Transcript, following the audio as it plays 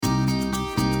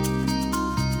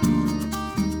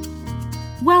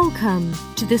Welcome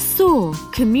to the SOAR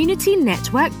Community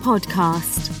Network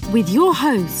podcast with your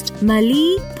host,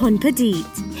 Mali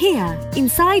Ponpadit. Here,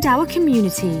 inside our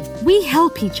community, we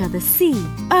help each other see,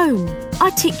 own,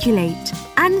 articulate,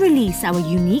 and release our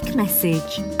unique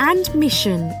message and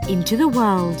mission into the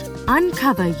world.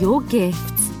 Uncover your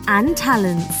gifts and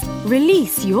talents,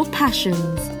 release your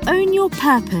passions, own your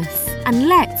purpose, and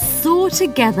let's soar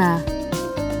together.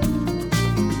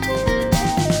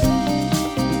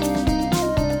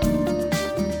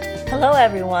 Hello,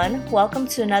 everyone. Welcome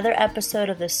to another episode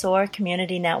of the SOAR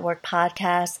Community Network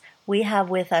podcast. We have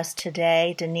with us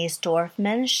today Denise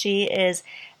Dorfman. She is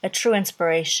a true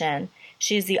inspiration.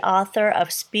 She's the author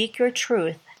of Speak Your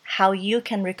Truth, How You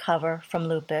Can Recover from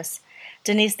Lupus.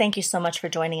 Denise, thank you so much for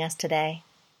joining us today.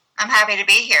 I'm happy to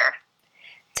be here.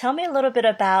 Tell me a little bit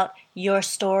about your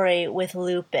story with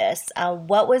lupus.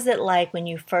 What was it like when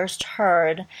you first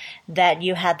heard that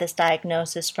you had this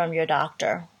diagnosis from your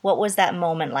doctor? What was that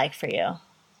moment like for you?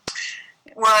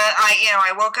 Well,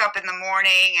 I woke up in the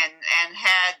morning and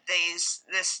had this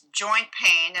joint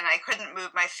pain, and I couldn't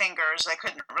move my fingers. I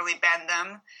couldn't really bend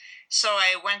them. So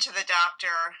I went to the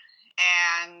doctor,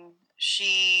 and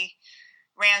she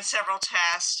ran several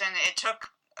tests, and it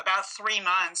took about 3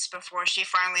 months before she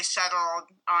finally settled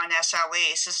on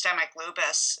SLE, systemic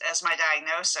lupus, as my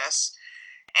diagnosis.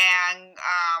 And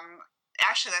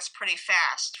actually, that's pretty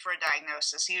fast for a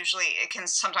diagnosis. Usually, it can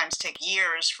sometimes take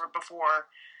years before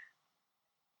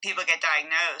people get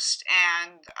diagnosed.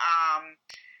 And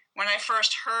when I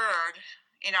first heard,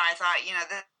 I thought,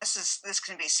 this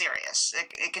can be serious.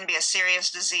 It can be a serious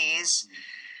disease.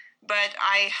 But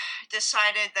I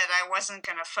decided that I wasn't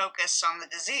going to focus on the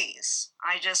disease.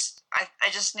 I just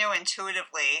knew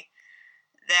intuitively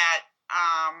that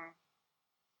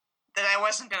that I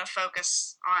wasn't going to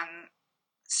focus on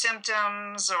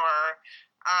symptoms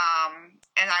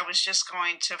and I was just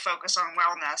going to focus on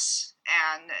wellness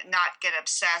and not get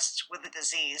obsessed with the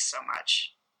disease so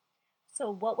much. So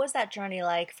what was that journey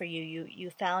like for you? You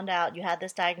found out you had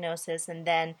this diagnosis, and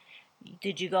then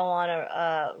did you go on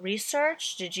a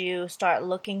research? Did you start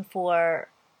looking for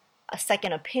a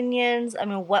second opinions? I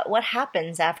mean, what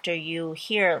happens after you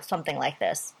hear something like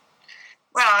this?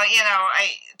 Well,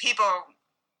 people,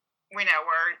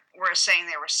 were saying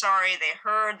they were sorry they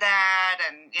heard that,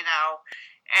 and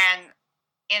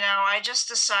I just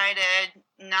decided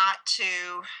not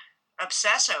to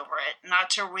obsess over it, not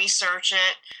to research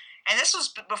it. And this was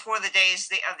before the days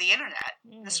of the internet.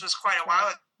 This was quite a while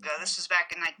ago. This was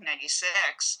back in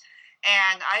 1996.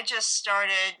 And I just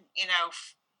started,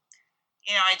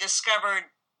 I discovered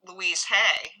Louise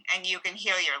Hay and You Can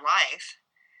Heal Your Life.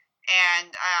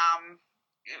 And,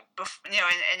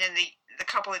 and in the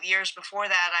couple of years before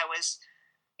that, I was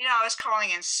calling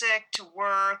in sick to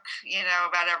work,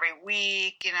 about every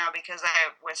week, because I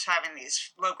was having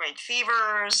these low-grade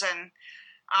fevers, and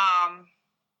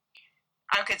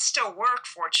I could still work,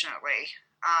 fortunately.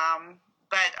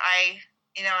 But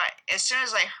as soon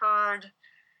as I heard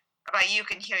about You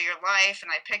Can Heal Your Life,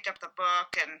 and I picked up the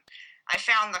book, and I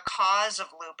found the cause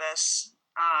of lupus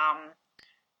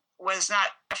was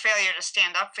not a failure to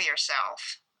stand up for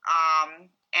yourself.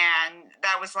 And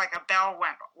that was like a bell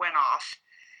went off.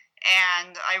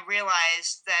 And I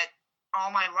realized that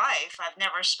all my life, I've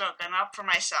never spoken up for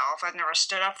myself. I've never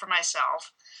stood up for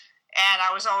myself. And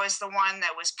I was always the one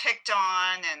that was picked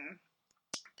on, and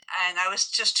I was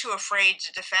just too afraid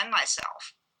to defend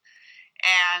myself.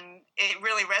 And it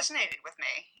really resonated with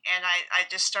me. And I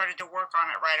just started to work on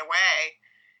it right away.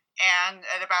 And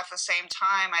at about the same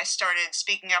time, I started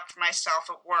speaking up for myself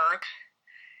at work.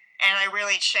 And I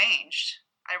really changed.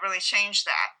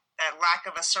 That lack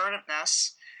of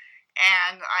assertiveness.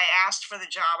 And I asked for the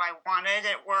job I wanted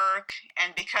at work.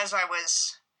 And because I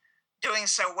was doing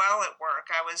so well at work,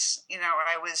 I was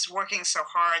working so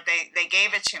hard, they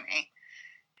gave it to me.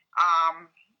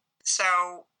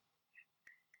 So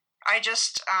I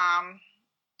just,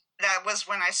 that was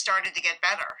when I started to get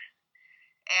better.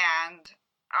 And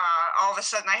all of a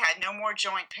sudden I had no more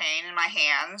joint pain in my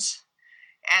hands.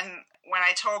 And when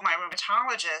I told my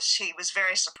rheumatologist, he was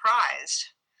very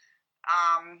surprised,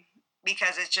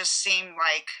 because it just seemed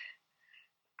like,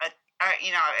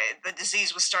 the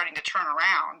disease was starting to turn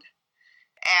around.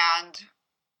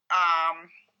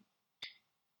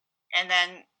 And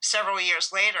then several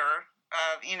years later,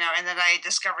 and then I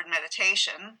discovered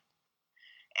meditation,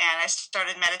 and I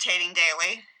started meditating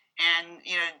daily, and,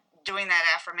 doing that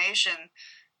affirmation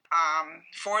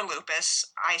for lupus.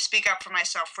 I speak up for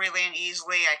myself freely and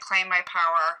easily. I claim my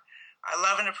power. I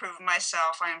love and approve of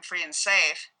myself. I am free and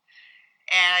safe.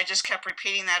 And I just kept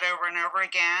repeating that over and over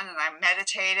again, and I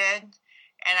meditated,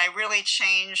 and I really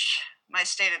changed my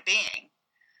state of being.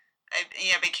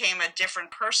 I became a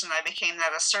different person. I became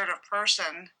that assertive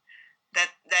person that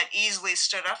easily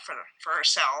stood up for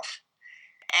herself.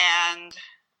 And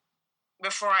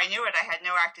before I knew it, I had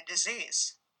no active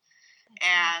disease.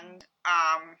 And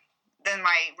then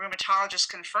my rheumatologist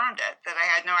confirmed it, that I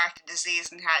had no active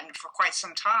disease and hadn't for quite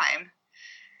some time.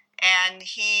 And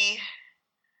he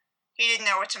didn't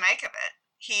know what to make of it.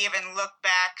 He even looked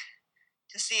back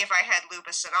to see if I had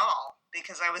lupus at all,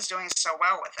 because I was doing so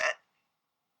well with it.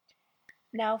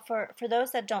 Now, for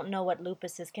those that don't know what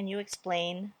lupus is, can you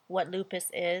explain what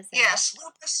lupus is? Yes,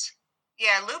 lupus.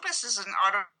 Yeah, lupus is an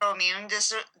autoimmune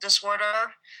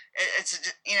disorder.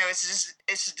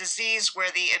 It's a disease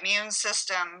where the immune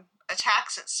system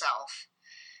attacks itself,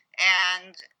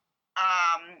 and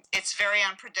it's very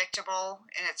unpredictable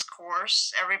in its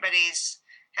course. Everybody's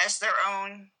has their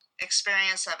own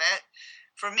experience of it.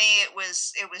 For me, it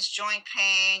was joint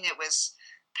pain. It was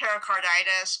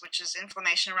pericarditis, which is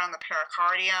inflammation around the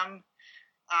pericardium,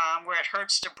 where it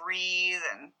hurts to breathe,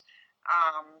 and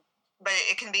but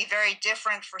it can be very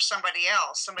different for somebody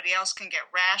else. Somebody else can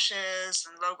get rashes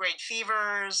and low-grade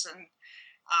fevers, and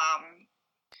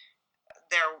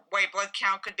their white blood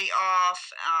count could be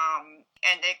off,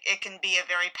 and it can be a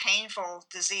very painful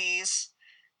disease,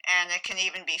 and it can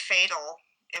even be fatal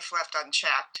if left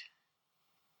unchecked.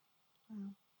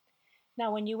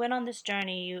 Now, when you went on this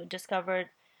journey, you discovered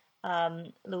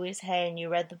Louise Hay, and you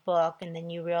read the book, and then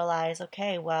you realized,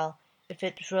 okay, well, if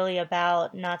it's really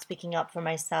about not speaking up for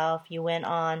myself, you went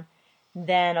on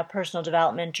then a personal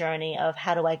development journey of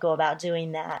how do I go about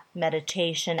doing that,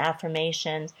 meditation,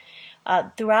 affirmations.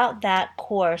 Throughout that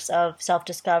course of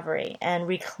self-discovery and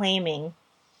reclaiming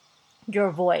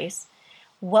your voice,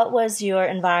 what was your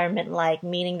environment like,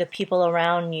 meeting the people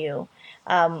around you?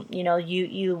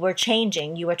 You were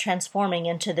changing, you were transforming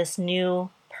into this new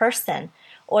person,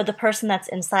 or the person that's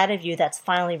inside of you that's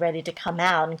finally ready to come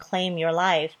out and claim your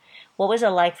life. What was it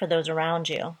like for those around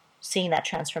you, seeing that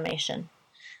transformation?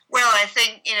 Well, I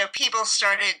think, people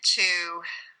started to,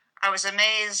 I was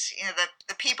amazed, that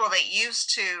the people that used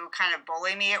to kind of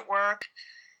bully me at work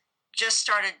just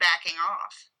started backing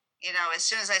off. As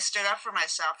soon as I stood up for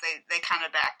myself, they kind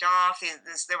of backed off.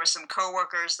 There were some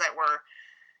coworkers that were,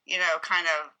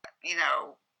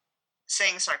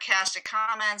 saying sarcastic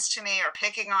comments to me or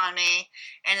picking on me.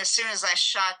 And as soon as I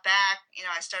shot back,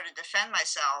 I started to defend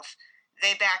myself,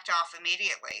 they backed off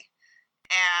immediately.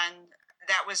 And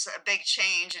that was a big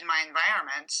change in my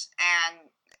environment.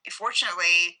 And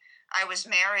fortunately, I was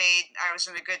married. I was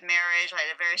in a good marriage. I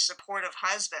had a very supportive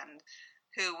husband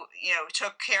who,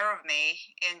 took care of me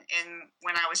in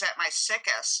when I was at my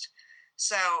sickest.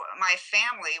 So my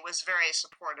family was very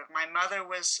supportive. My mother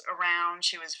was around.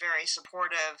 She was very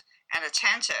supportive and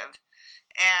attentive.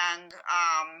 And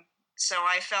so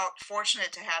I felt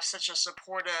fortunate to have such a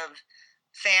supportive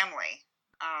family.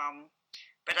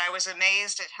 But I was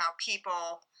amazed at how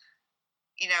people,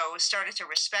 started to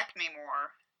respect me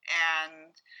more.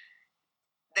 And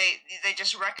they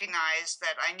just recognized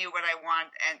that I knew what I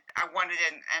wanted,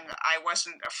 and I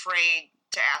wasn't afraid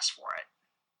to ask for it.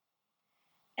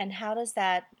 And how does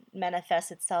that manifest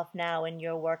itself now in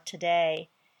your work today,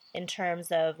 in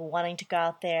terms of wanting to go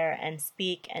out there and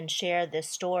speak and share this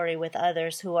story with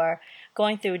others who are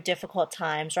going through difficult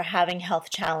times or having health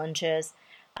challenges?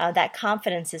 That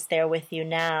confidence is there with you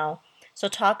now. So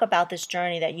talk about this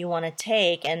journey that you want to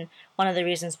take, and one of the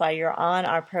reasons why you're on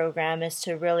our program is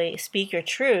to really speak your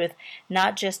truth,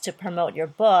 not just to promote your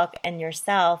book and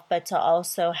yourself, but to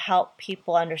also help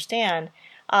people understand,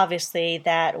 obviously,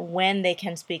 that when they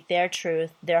can speak their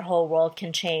truth, their whole world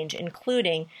can change,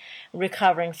 including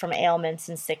recovering from ailments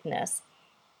and sickness.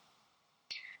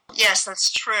 Yes,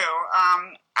 that's true.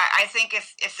 I think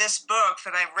if this book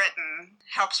that I've written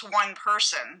helps one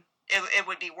person, it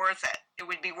would be worth it. It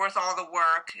would be worth all the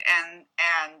work and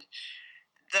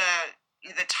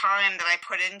the time that I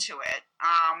put into it.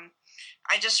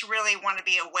 I just really want to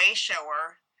be a way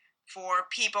shower for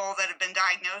people that have been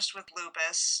diagnosed with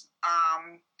lupus.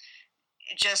 I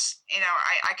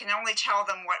can only tell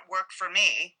them what worked for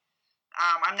me.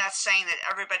 I'm not saying that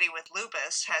everybody with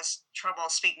lupus has trouble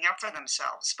speaking up for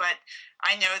themselves, but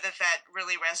I know that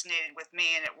really resonated with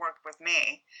me and it worked with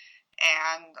me.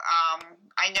 And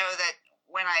I know that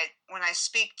when I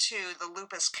speak to the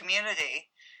lupus community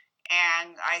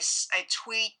and I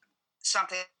tweet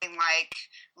something like,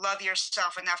 love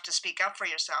yourself enough to speak up for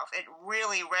yourself, it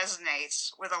really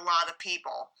resonates with a lot of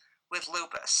people with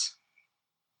lupus.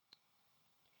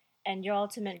 And your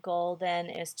ultimate goal then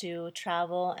is to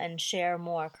travel and share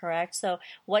more, correct? So,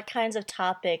 what kinds of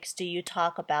topics do you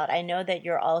talk about? I know that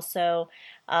you're also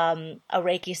a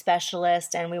Reiki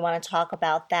specialist, and we want to talk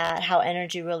about that, how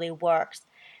energy really works.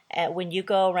 When you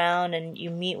go around and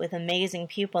you meet with amazing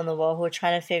people in the world who are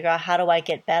trying to figure out how do I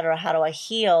get better, how do I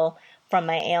heal from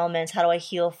my ailments, how do I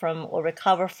heal from or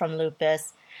recover from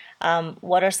lupus,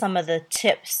 what are some of the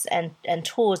tips and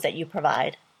tools that you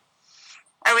provide?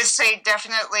 I would say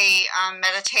definitely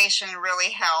meditation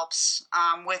really helps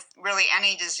with really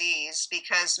any disease,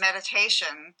 because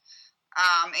meditation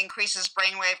increases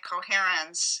brainwave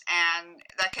coherence, and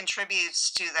that contributes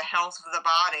to the health of the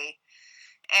body.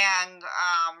 And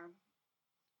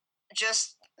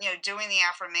just doing the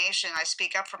affirmation, I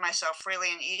speak up for myself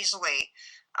freely and easily.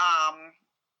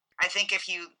 I think if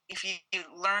you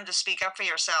learn to speak up for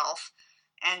yourself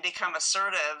and become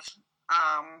assertive,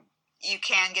 you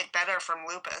can get better from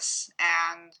lupus.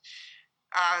 And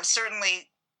certainly,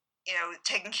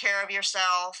 taking care of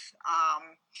yourself.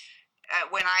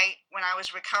 When I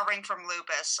was recovering from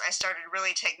lupus, I started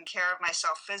really taking care of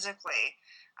myself physically.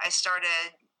 I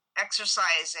started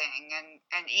exercising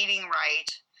and eating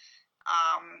right.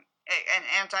 An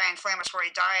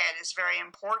anti-inflammatory diet is very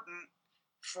important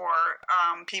for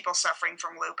people suffering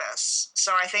from lupus.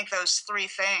 So I think those three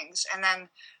things, and then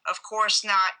of course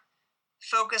not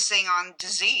focusing on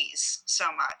disease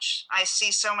so much. I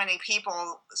see so many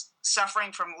people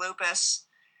suffering from lupus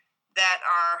that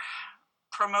are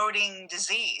promoting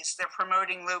disease. They're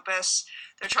promoting lupus.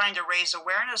 They're trying to raise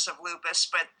awareness of lupus,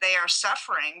 but they are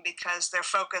suffering because they're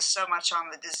focused so much on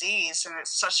the disease, and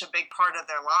it's such a big part of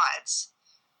their lives.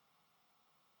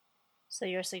 So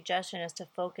your suggestion is to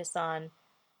focus on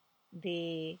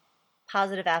the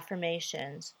positive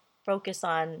affirmations, focus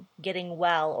on getting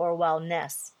well or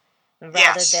wellness, rather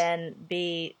Yes. than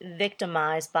be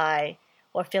victimized by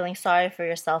or feeling sorry for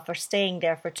yourself or staying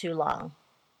there for too long.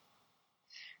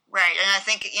 Right, and I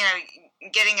think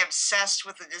getting obsessed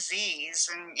with the disease,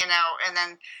 and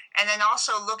then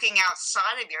also looking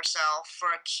outside of yourself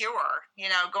for a cure.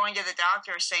 Going to the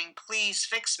doctor saying, "Please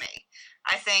fix me."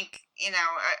 I think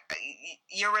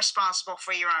you're responsible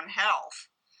for your own health,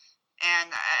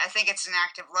 and I think it's an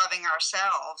act of loving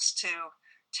ourselves to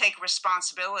take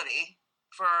responsibility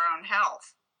for our own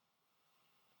health.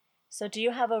 So, do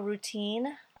you have a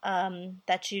routine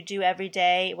that you do every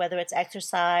day, whether it's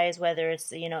exercise, whether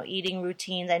it's eating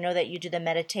routines? I know that you do the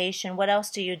meditation. What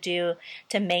else do you do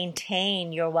to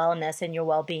maintain your wellness and your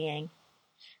well-being?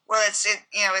 Well, it's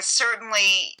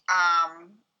certainly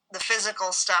the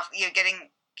physical stuff. Getting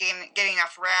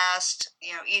enough rest.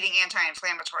 Eating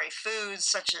anti-inflammatory foods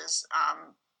such as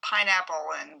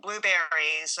pineapple and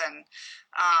blueberries, and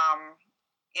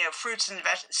fruits and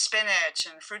spinach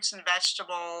and fruits and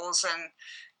vegetables, and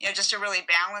just a really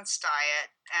balanced diet,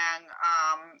 and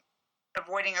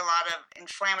avoiding a lot of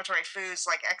inflammatory foods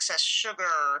like excess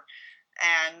sugar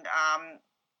and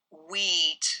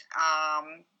wheat,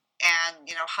 and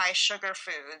high sugar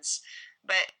foods.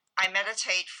 But I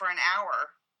meditate for an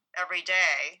hour every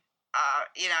day,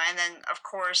 and then of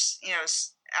course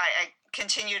I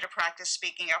continue to practice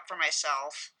speaking up for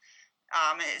myself.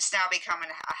 It's now become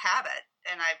a habit,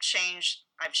 and I've changed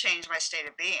my state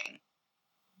of being.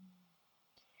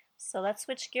 So let's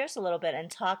switch gears a little bit and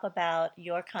talk about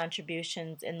your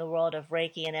contributions in the world of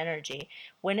Reiki and energy.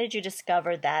 When did you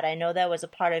discover that? I know that was a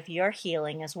part of your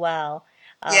healing as well,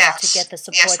 to get the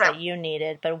support that you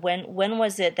needed. But when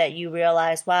was it that you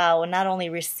realized, wow, not only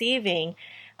receiving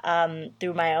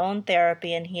through my own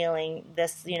therapy and healing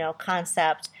this,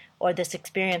 concept or this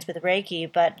experience with Reiki,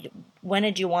 but when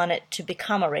did you want it to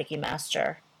become a Reiki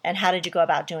master? And how did you go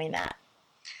about doing that?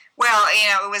 Well,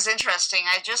 it was interesting.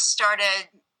 I just started,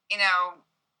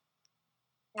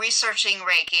 researching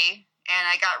Reiki, and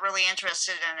I got really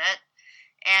interested in it.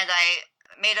 And I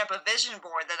made up a vision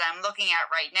board that I'm looking at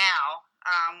right now,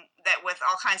 that with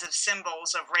all kinds of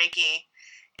symbols of Reiki.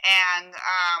 And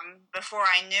before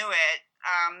I knew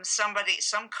it, some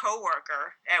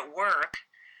coworker at work,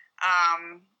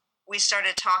 we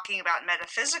started talking about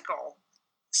metaphysical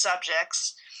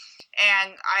subjects,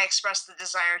 and I expressed the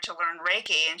desire to learn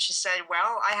Reiki, and she said,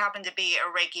 "Well, I happen to be a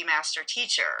Reiki master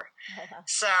teacher."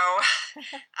 So,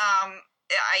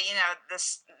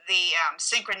 the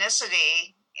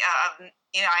synchronicity of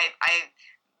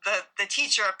the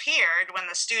teacher appeared when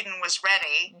the student was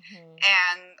ready,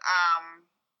 and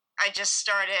I just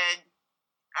started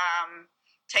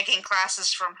taking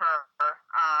classes from her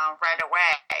right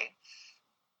away.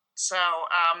 So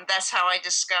that's how I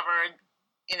discovered,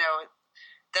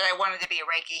 that I wanted to be a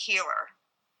Reiki healer.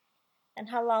 And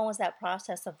how long was that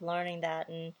process of learning that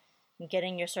and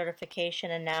getting your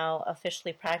certification and now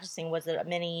officially practicing? Was it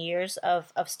many years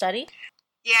of study?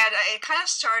 Yeah, it kind of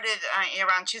started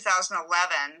around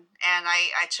 2011, and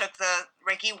I took the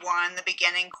Reiki 1, the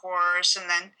beginning course, and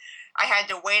then I had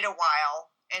to wait a while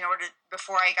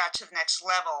before I got to the next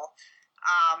level,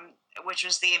 which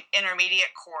was the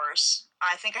intermediate course.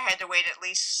 I think I had to wait at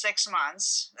least 6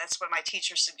 months. That's what my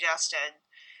teacher suggested.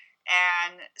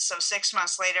 And so 6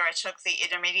 months later, I took the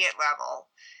intermediate level.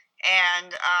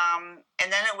 And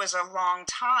then it was a long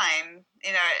time.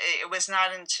 It was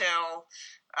not until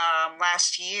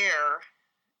last year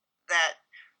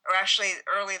or actually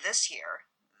early this year,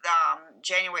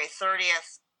 January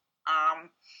 30th,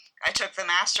 I took the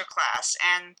master class.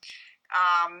 And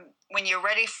when you're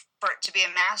ready for it to be a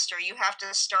master, you have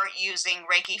to start using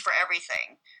Reiki for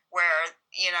everything, where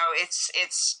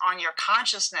it's on your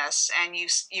consciousness, and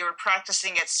you're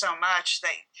practicing it so much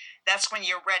that's when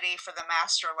you're ready for the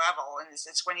master level, and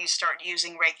it's when you start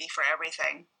using Reiki for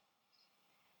everything.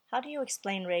 How do you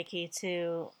explain Reiki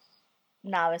to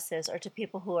novices or to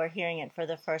people who are hearing it for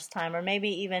the first time, or maybe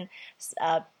even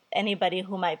anybody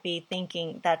who might be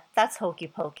thinking that's hokey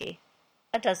pokey?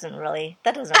 That doesn't really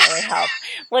help.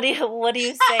 What do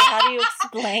you say? How do you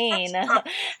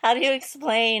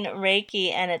explain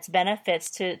Reiki and its benefits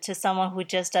to someone who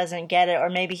just doesn't get it, or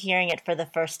maybe hearing it for the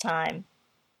first time?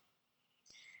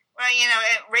 Well,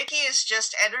 Reiki is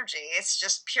just energy. It's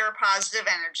just pure positive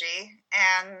energy,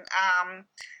 and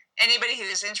anybody who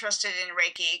is interested in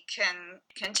Reiki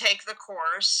can take the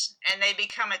course, and they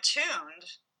become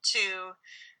attuned to.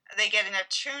 They get an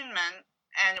attunement,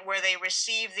 and where they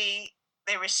receive the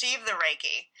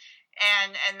Reiki,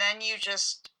 and then you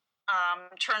just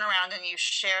turn around and you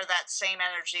share that same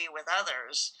energy with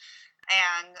others,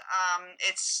 and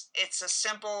it's a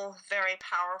simple, very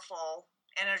powerful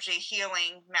energy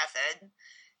healing method,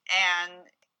 and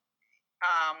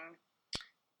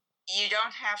you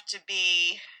don't have to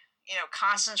be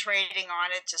concentrating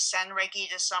on it to send Reiki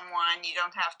to someone. You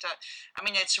don't have to.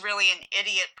 It's really an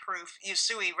idiot-proof.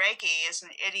 Usui Reiki is an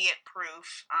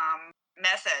idiot-proof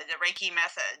method, a Reiki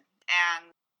method,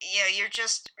 and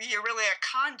you're really a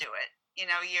conduit.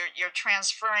 You're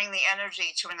transferring the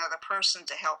energy to another person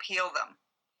to help heal them.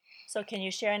 So can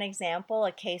you share an example,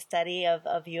 a case study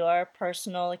of your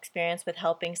personal experience with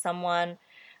helping someone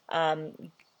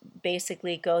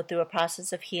basically go through a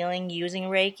process of healing using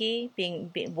Reiki,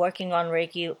 working on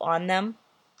Reiki on them?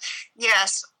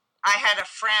 Yes. I had a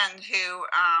friend who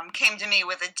came to me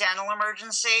with a dental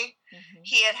emergency. Mm-hmm.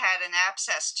 He had an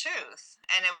abscessed tooth,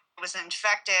 and it was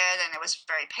infected, and it was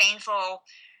very painful.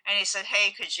 And he said,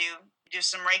 "Hey, could you do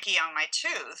some Reiki on my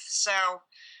tooth?" So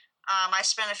I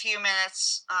spent a few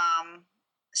minutes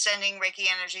sending Reiki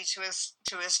energy to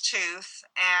his tooth,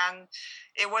 and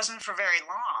it wasn't for very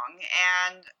long.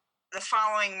 And the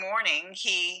following morning,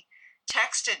 he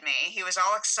texted me. He was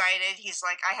all excited. He's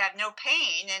like, "I have no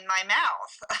pain in my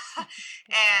mouth."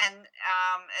 And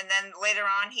then later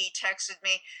on, he texted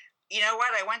me, "You know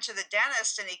what? I went to the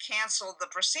dentist and he canceled the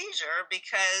procedure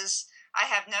because I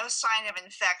have no sign of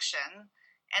infection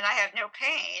and I have no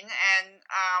pain." And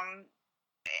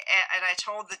I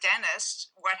told the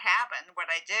dentist what happened, what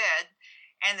I did.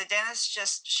 And the dentist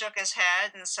just shook his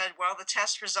head and said, "Well, the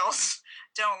test results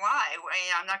don't lie.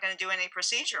 I'm not going to do any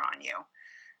procedure on you."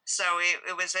 So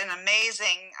it was an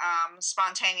amazing,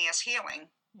 spontaneous healing.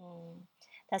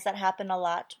 Does that happen a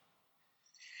lot?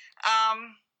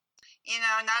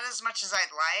 Not as much as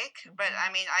I'd like, mm-hmm. But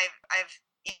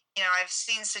I've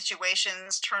seen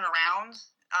situations turn around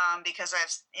because I've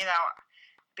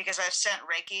sent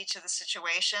Reiki to the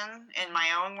situation in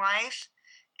my own life,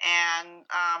 and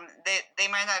they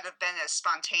might not have been as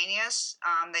spontaneous.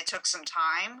 They took some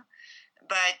time,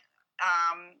 but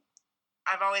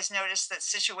I've always noticed that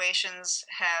situations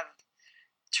have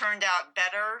turned out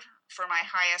better for my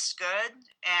highest good,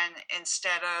 and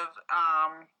instead of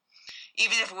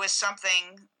even if it was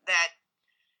something that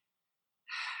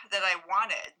I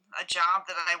wanted, a job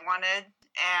that I wanted,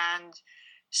 and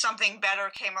something better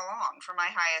came along for my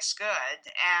highest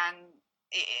good, and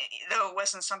though it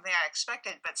wasn't something I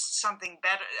expected, but something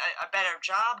better, a better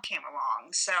job came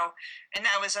along. So, and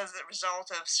that was as a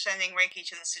result of sending Reiki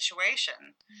to the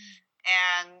situation.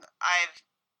 And I've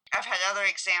had other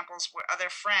examples where other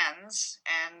friends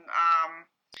and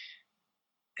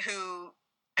who,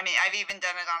 I've even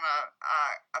done it on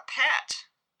a pet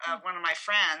of one of my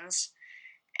friends,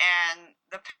 and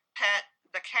the cat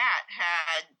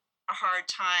had a hard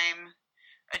time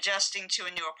adjusting to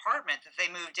a new apartment that they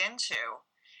moved into.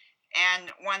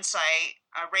 And once I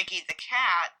Reiki'd the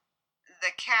cat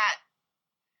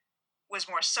was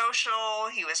more social,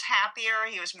 he was happier,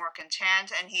 he was more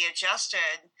content, and he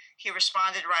adjusted. He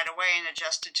responded right away and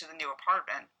adjusted to the new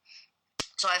apartment.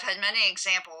 So I've had many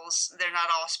examples. They're not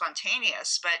all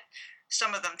spontaneous, but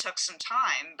some of them took some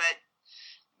time. But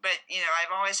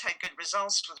I've always had good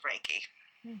results with Reiki.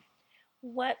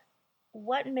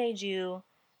 What made you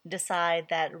decide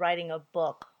that writing a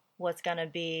book was going to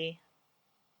be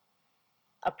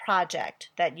a project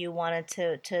that you wanted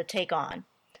to take on?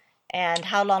 And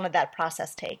how long did that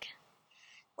process take?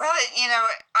 Well,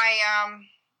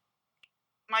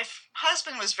 my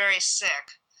husband was very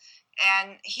sick,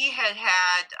 and he had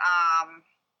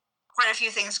quite a few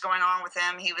things going on with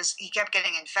him. He kept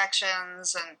getting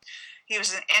infections, and he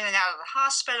was in and out of the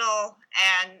hospital.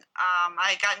 And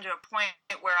I had gotten to a point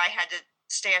where I had to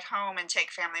stay at home and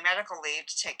take family medical leave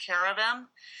to take care of him.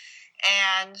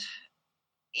 And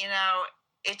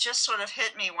it just sort of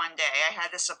hit me one day. I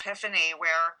had this epiphany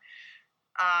where,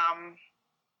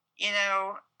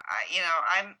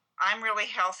 I'm really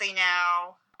healthy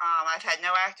now. I've had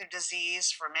no active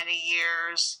disease for many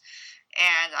years,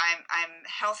 and I'm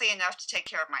healthy enough to take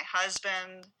care of my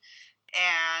husband.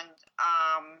 And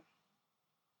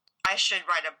I should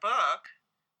write a book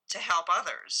to help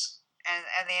others.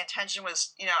 And the intention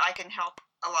was, I can help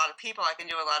a lot of people. I can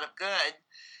do a lot of good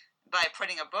by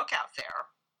putting a book out there.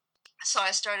 So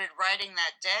I started writing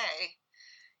that day,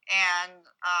 and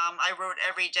I wrote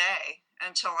every day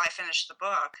until I finished the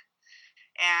book.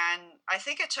 And I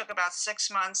think it took about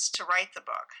 6 months to write the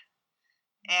book.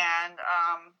 And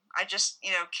I just,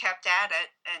 kept at it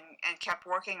and kept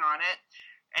working on it.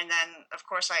 And then, of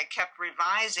course, I kept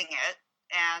revising it.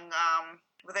 And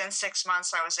within 6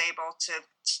 months, I was able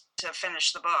to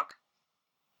finish the book.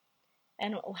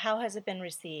 And how has it been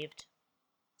received?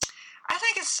 I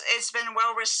think it's been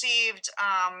well received.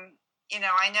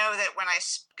 I know that when I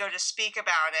go to speak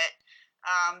about it,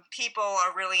 people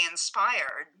are really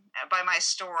inspired by my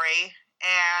story,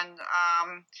 and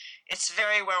it's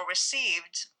very well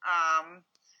received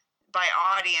by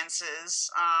audiences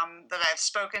that I've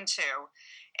spoken to.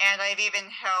 And I've even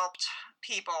helped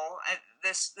people.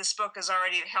 This book has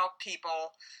already helped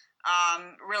people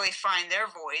really find their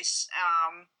voice.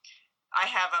 I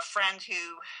have a friend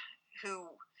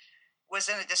who was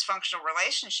in a dysfunctional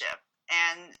relationship,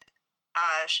 and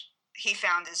he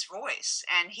found his voice,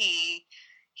 and he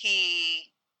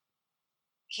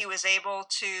was able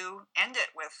to end it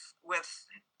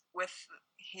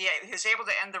he was able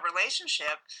to end the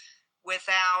relationship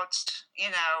without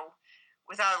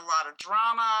a lot of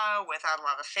drama, without a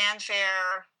lot of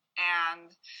fanfare,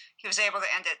 and he was able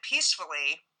to end it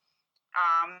peacefully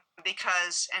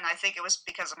because, and I think it was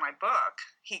because of my book.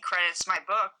 He credits my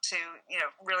book to,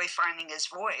 really finding his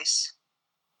voice.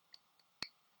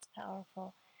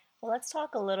 Powerful. Well, let's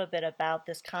talk a little bit about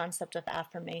this concept of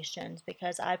affirmations,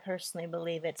 because I personally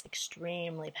believe it's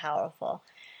extremely powerful.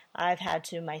 I've had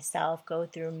to myself go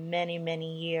through many,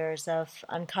 many years of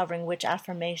uncovering which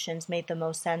affirmations made the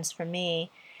most sense for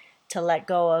me to let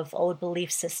go of old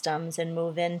belief systems and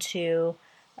move into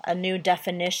a new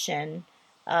definition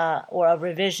or a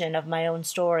revision of my own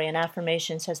story, and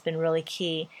affirmations has been really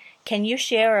key. Can you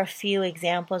share a few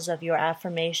examples of your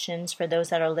affirmations for those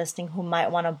that are listening who might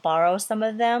want to borrow some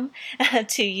of them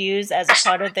to use as a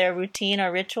part of their routine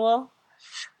or ritual?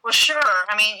 Well, sure.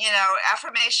 I mean,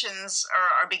 affirmations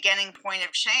are a beginning point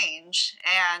of change,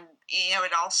 and,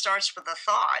 it all starts with a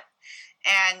thought.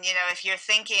 And, if your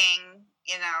thinking,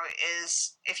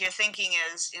 is,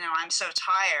 I'm so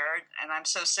tired, and I'm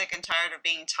so sick and tired of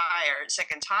being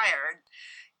sick and tired,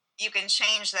 you can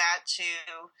change that to,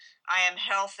 I am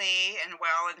healthy and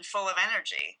well and full of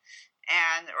energy.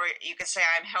 Or you could say,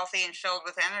 I'm healthy and filled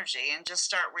with energy, and just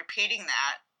start repeating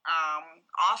that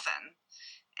often.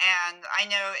 And I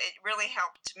know it really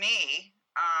helped me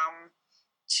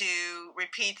to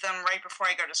repeat them right before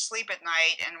I go to sleep at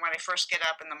night and when I first get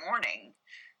up in the morning,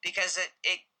 because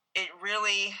it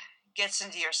really gets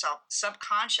into your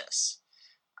subconscious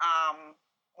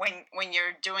when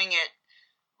you're doing it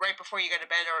right before you go to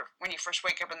bed or when you first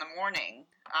wake up in the morning,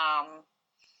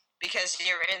 because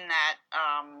you're in that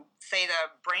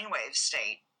theta brainwave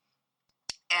state.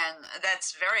 And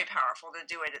that's very powerful to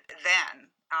do it then.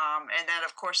 And then,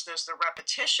 of course, there's the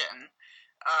repetition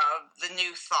of the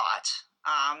new thought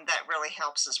that really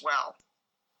helps as well.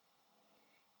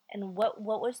 And what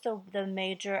was the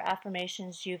major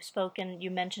affirmations you've spoken?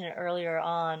 You mentioned it earlier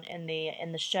on in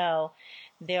the show.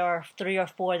 There are 3 or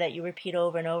 4 that you repeat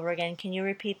over and over again. Can you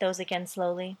repeat those again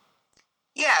slowly?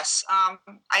 Yes.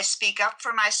 I speak up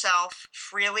for myself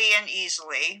freely and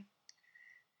easily.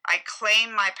 I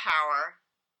claim my power.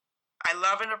 I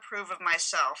love and approve of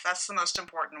myself. That's the most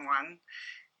important one.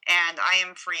 and I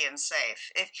am free and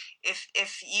safe.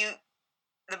 If you,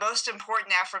 the most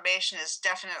important affirmation is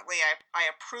definitely I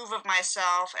approve of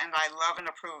myself and I love and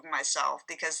approve of myself,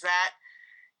 because that,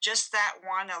 just that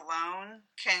one alone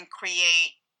can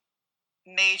create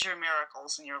major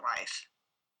miracles in your life.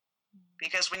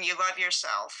 Because when you love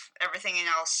yourself, everything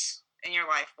else in your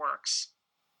life works.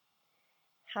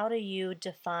 How do you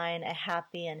define a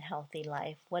happy and healthy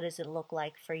life? What does it look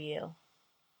like for you?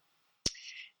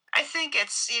 I think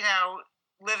it's,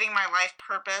 living my life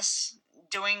purpose,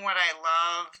 doing what I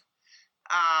love,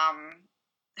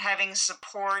 having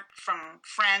support from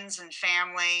friends and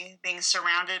family, being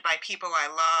surrounded by people I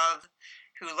love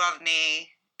who love me,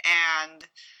 and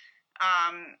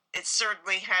it's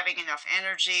certainly having enough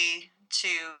energy to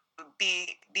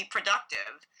be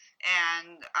productive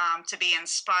and to be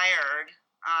inspired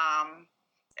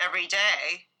every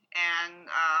day, and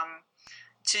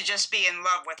to just be in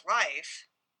love with life.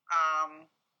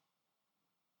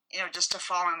 Just to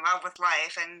fall in love with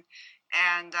life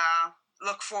and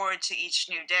look forward to each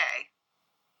new day.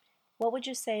 What would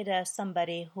you say to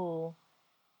somebody who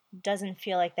doesn't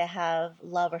feel like they have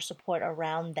love or support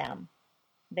around them?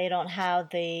 They don't have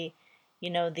the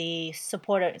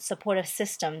supportive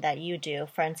system that you do.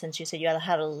 For instance, you said you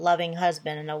have a loving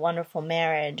husband and a wonderful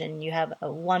marriage, and you have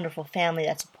a wonderful family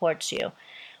that supports you.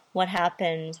 What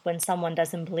happens when someone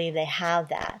doesn't believe they have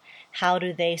that? How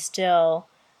do they still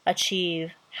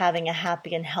achieve having a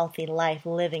happy and healthy life,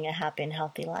 living a happy and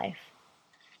healthy life?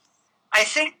 I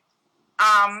think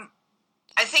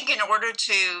in order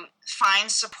to find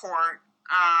support,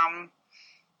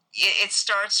 it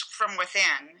starts from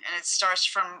within, and it starts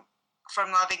from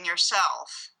loving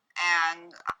yourself.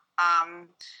 And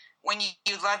when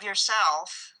you love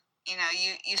yourself,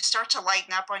 you start to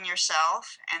lighten up on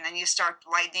yourself, and then you start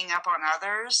lightening up on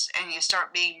others, and you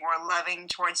start being more loving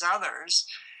towards others,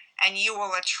 and you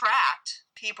will attract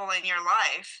people in your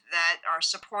life that are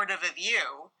supportive of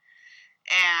you,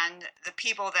 and the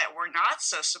people that were not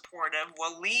so supportive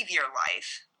will leave your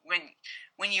life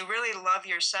when you really love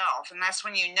yourself. And that's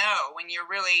when when you're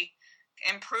really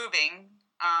improving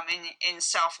in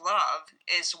self-love,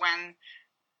 is when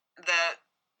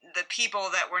the people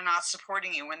that were not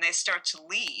supporting you, when they start to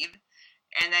leave,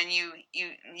 and then you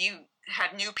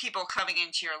have new people coming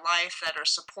into your life that are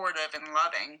supportive and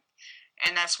loving,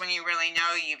 and that's when you really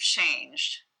know you've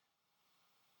changed.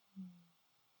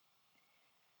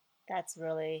 That's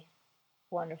really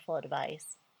wonderful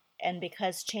advice. And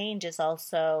because change is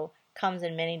also comes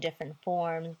in many different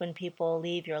forms, when people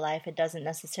leave your life, it doesn't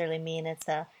necessarily mean it's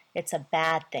a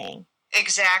bad thing.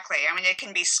 Exactly. I mean, it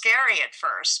can be scary at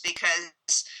first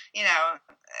because,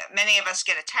 many of us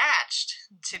get attached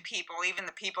to people, even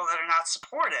the people that are not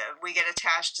supportive. We get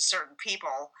attached to certain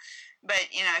people, but,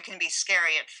 it can be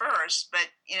scary at first, but,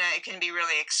 it can be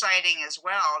really exciting as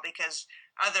well, because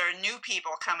other new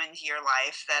people come into your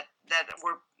life that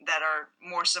are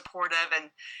more supportive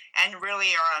and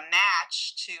really are a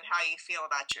match to how you feel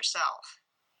about yourself.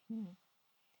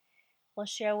 Well,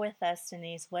 share with us,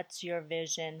 Denise, what's your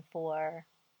vision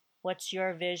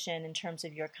in terms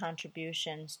of your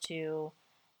contributions to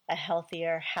a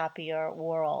healthier, happier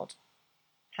world?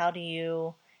 How do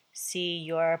you see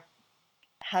your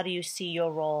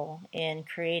role in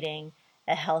creating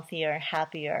a healthier,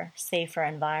 happier, safer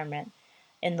environment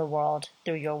in the world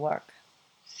through your work?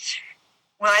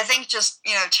 Well, I think just,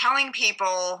 telling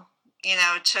people,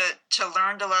 to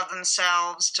learn to love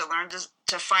themselves, to learn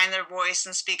to find their voice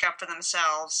and speak up for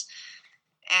themselves.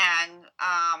 And,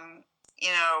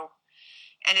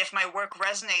 and if my work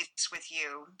resonates with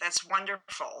you, that's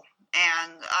wonderful.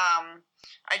 And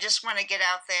I just want to get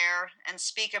out there and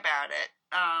speak about it,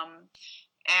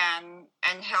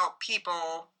 and help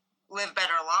people live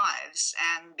better lives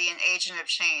and be an agent of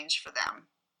change for them.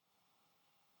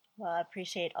 Well, I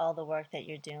appreciate all the work that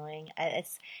you're doing.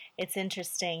 It's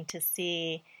interesting to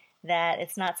see that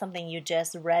it's not something you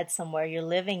just read somewhere. You're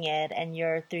living it, and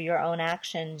through your own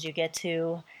actions, you get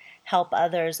to help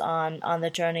others on the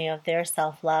journey of their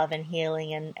self-love and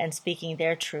healing and speaking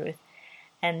their truth.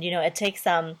 And it takes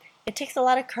a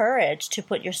lot of courage to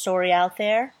put your story out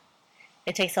there.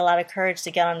 It takes a lot of courage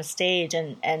to get on a stage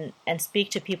and speak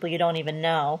to people you don't even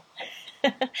know.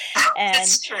 And,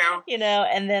 that's true.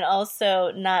 And then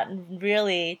also not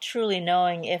really truly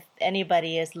knowing if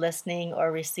anybody is listening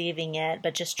or receiving it,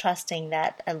 but just trusting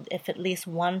that if at least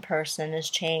one person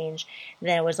is changed,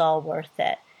 then it was all worth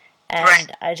it. And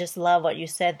right. I just love what you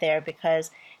said there, because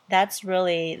that's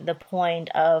really the point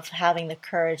of having the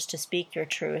courage to speak your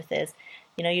truth is,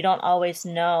 you don't always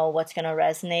know what's going to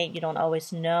resonate. You don't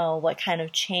always know what kind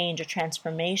of change or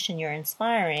transformation you're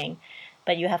inspiring.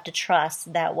 but you have to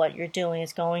trust that what you're doing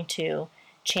is going to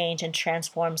change and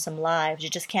transform some lives. You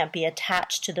just can't be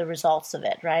attached to the results of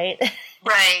it, right?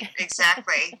 Right,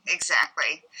 exactly,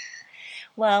 exactly.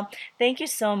 Well, thank you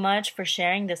so much for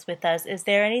sharing this with us. Is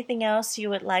there anything else you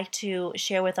would like to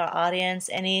share with our audience?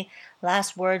 Any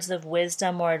last words of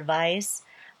wisdom or advice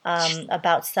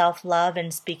about self-love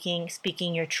and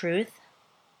speaking your truth?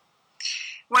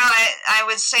 Well, I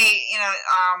would say,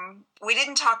 we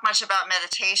didn't talk much about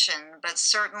meditation, but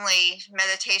certainly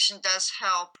meditation does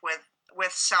help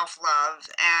with self-love.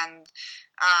 And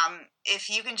if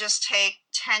you can just take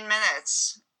 10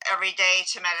 minutes every day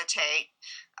to meditate,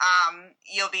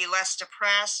 you'll be less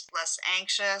depressed, less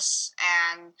anxious,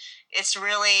 and it's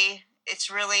really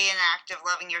an act of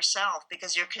loving yourself,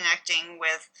 because you're connecting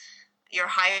with your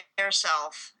higher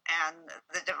self and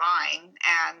the divine,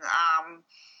 and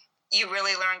you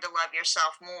really learn to love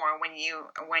yourself more when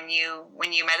you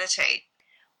meditate.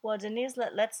 Well, Denise,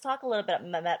 let's talk a little bit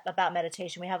about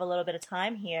meditation. We have a little bit of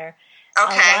time here. A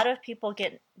Okay. lot of people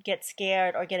get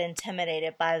scared or get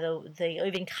intimidated by the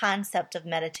even concept of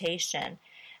meditation.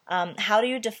 How do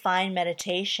you define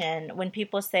meditation when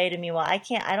people say to me, "Well, I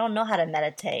don't know how to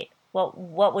meditate"?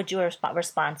 What would your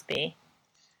response be?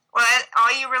 Well,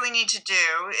 all you really need to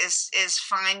do is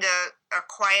find a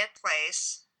quiet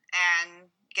place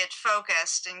and get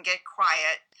focused and get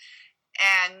quiet.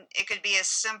 And it could be as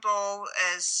simple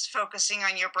as focusing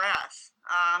on your breath,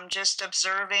 just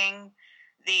observing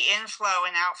the inflow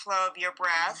and outflow of your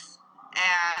breath,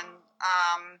 and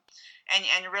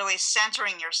really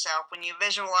centering yourself. When you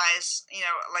visualize,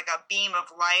 like a beam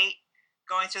of light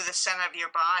going through the center of your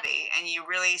body, and you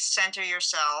really center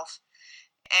yourself,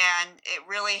 and it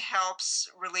really helps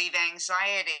relieve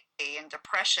anxiety and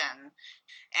depression.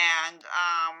 And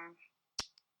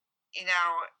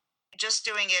just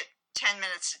doing it 10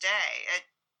 minutes a day,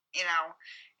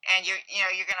 and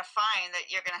you're going to find that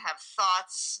you're going to have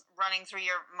thoughts running through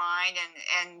your mind,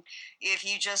 and if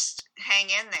you just hang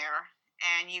in there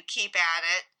and you keep at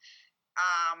it,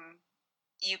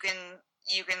 you can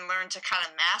learn to kind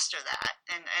of master that,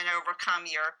 and overcome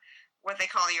your, what they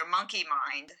call, your monkey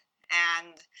mind,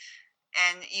 and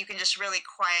you can just really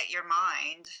quiet your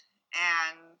mind,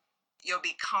 and you'll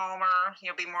be calmer,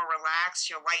 you'll be more relaxed,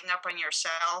 you'll lighten up on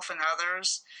yourself and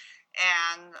others.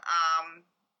 And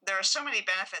there are so many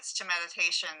benefits to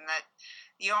meditation that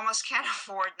you almost can't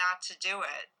afford not to do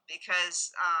it,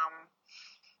 because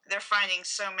they're finding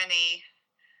so many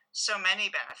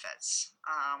benefits,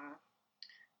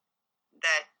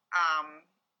 that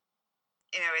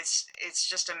it's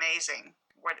just amazing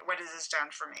what it has done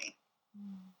for me.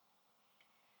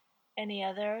 Any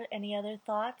other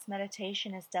thoughts?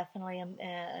 Meditation is definitely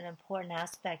an important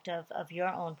aspect of your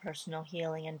own personal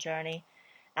healing and journey.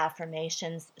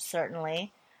 Affirmations,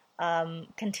 certainly.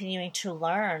 Continuing to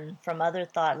learn from other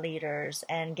thought leaders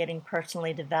and getting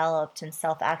personally developed and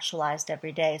self-actualized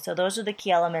every day. So those are the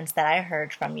key elements that I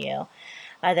heard from you.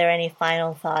 Are there any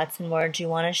final thoughts and words you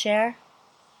want to share?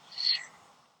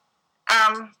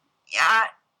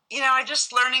 Yeah, I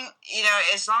just learning,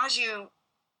 as long as you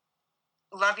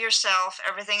love yourself,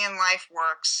 everything in life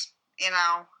works,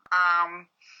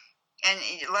 and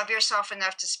you love yourself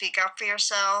enough to speak up for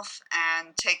yourself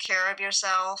and take care of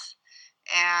yourself.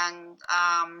 And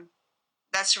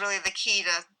that's really the key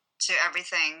to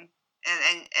everything.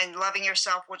 And loving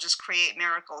yourself will just create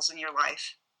miracles in your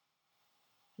life.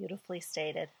 Beautifully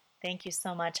stated. Thank you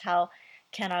so much. How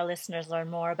can our listeners learn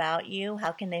more about you?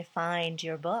 How can they find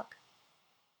your book?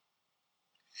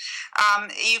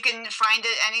 You can find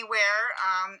it anywhere,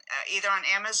 either on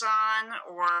Amazon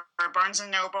or Barnes and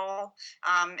Noble.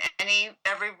 Any and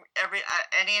every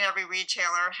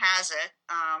retailer has it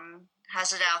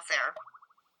out there.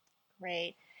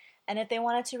 Great. And if they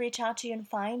wanted to reach out to you and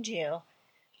find you,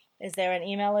 is there an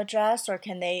email address, or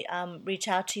can they reach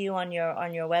out to you on your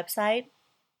website?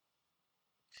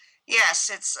 Yes,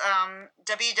 it's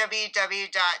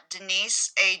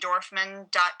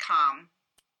www.deniseadorfman.com.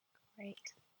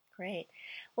 Great.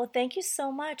 Well, thank you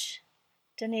so much,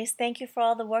 Denise. Thank you for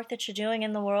all the work that you're doing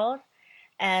in the world.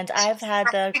 And I've had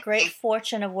the great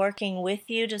fortune of working with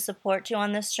you to support you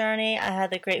on this journey. I had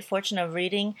the great fortune of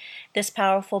reading this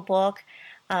powerful book.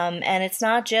 And it's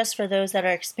not just for those that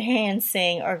are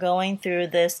experiencing or going through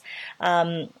this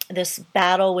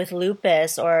battle with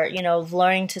lupus, or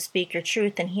learning to speak your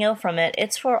truth and heal from it.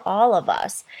 It's for all of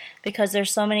us, because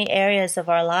there's so many areas of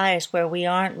our lives where we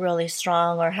aren't really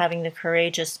strong or having the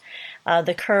courage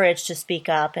to speak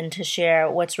up and to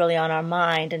share what's really on our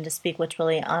mind and to speak what's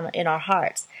really in our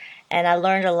hearts. And I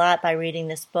learned a lot by reading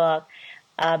this book,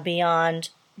 beyond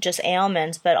just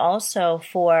ailments, but also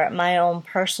for my own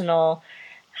personal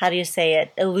how do you say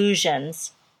it,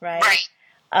 illusions, right? Right.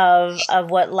 Of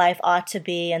what life ought to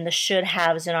be and the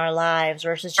should-haves in our lives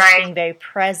versus just being very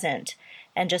present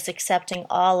and just accepting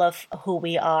all of who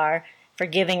we are,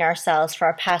 forgiving ourselves for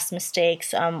our past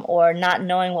mistakes, or not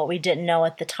knowing what we didn't know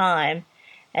at the time,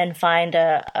 and find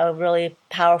a really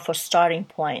powerful starting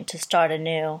point to start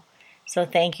anew. So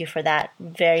thank you for that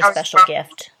very special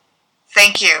gift.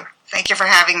 Thank you. Thank you for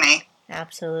having me.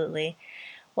 Absolutely.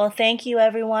 Well, thank you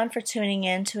everyone for tuning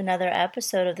in to another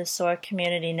episode of the SOAR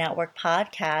Community Network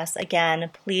podcast. Again,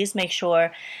 please make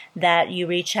sure that you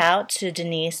reach out to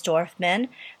Denise Dorfman.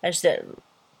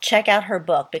 Check out her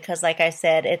book because, like I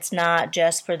said, it's not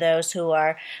just for those who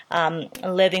are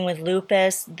living with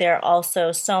lupus. There are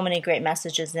also so many great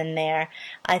messages in there.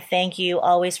 I thank you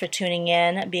always for tuning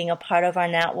in, being a part of our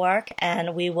network,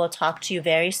 and we will talk to you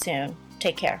very soon.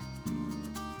 Take care.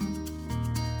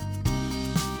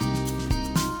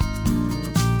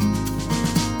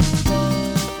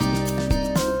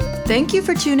 Thank you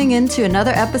for tuning in to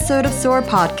another episode of SOAR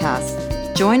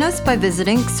Podcast. Join us by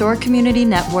visiting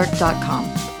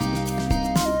soarcommunitynetwork.com.